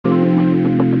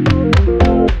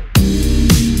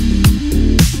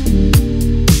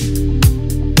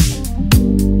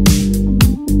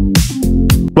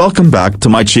Welcome back to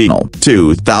my channel.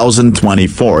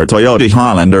 2024 Toyota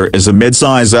Highlander is a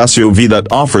mid-size SUV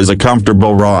that offers a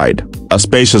comfortable ride, a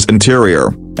spacious interior,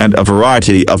 and a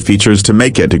variety of features to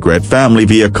make it a great family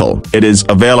vehicle. It is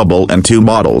available in two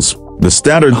models, the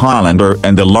Standard Highlander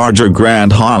and the larger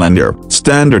Grand Highlander.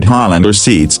 Standard Highlander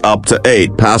seats up to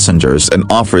 8 passengers and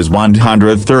offers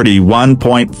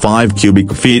 131.5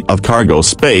 cubic feet of cargo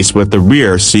space with the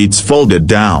rear seats folded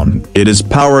down. It is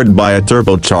powered by a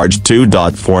turbocharged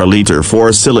 2.4-liter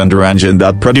four-cylinder engine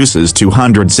that produces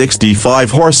 265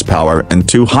 horsepower and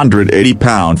 280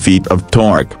 pound-feet of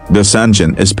torque. This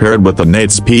engine is paired with an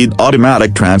 8-speed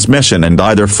automatic transmission and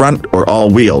either front or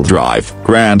all-wheel drive.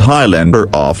 Grand Highlander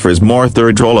offers more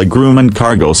third-row legroom and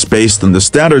cargo space than the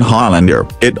Standard Highlander.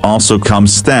 It also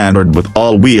comes standard with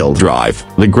all-wheel drive.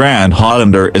 The Grand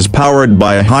Highlander is powered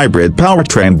by a hybrid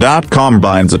powertrain that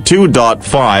combines a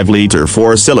 2.5-liter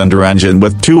four-cylinder engine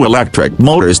with 2 electric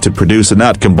motors to produce a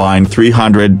net combined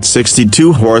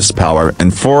 362 horsepower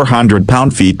and 400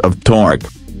 pound-feet of torque.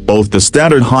 Both the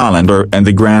Standard Highlander and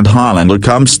the Grand Highlander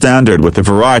come standard with a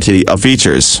variety of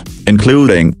features,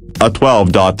 including a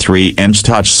 12.3-inch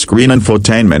touchscreen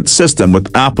infotainment system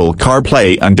with Apple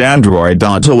CarPlay and Android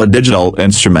Auto, a digital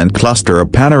instrument cluster, a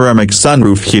panoramic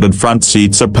sunroof, heated front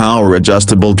seats, a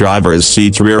power-adjustable driver's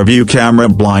seat, rear-view camera,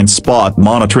 blind spot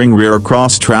monitoring, rear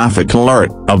cross-traffic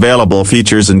alert. Available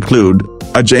features include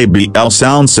a JBL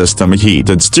sound system, a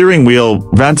heated steering wheel,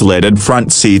 ventilated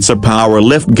front seats, a power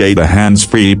liftgate, a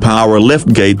hands-free power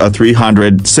liftgate, a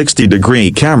 360-degree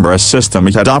camera system,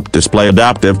 a head-up display,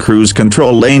 adaptive cruise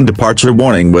control, lane departure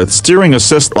warning with steering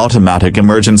assist, automatic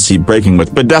emergency braking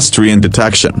with pedestrian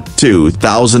detection.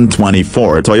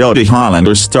 2024 Toyota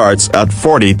Highlander starts at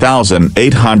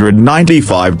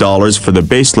 $40,895 for the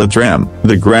baseline trim.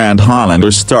 The Grand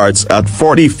Highlander starts at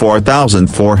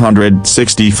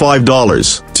 $44,465.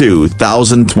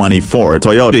 2024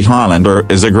 Toyota Highlander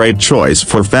is a great choice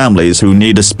for families who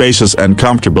need a spacious and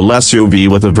comfortable SUV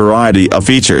with a variety of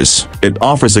features. It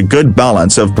offers a good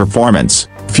balance of performance,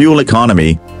 fuel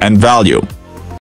economy, and value.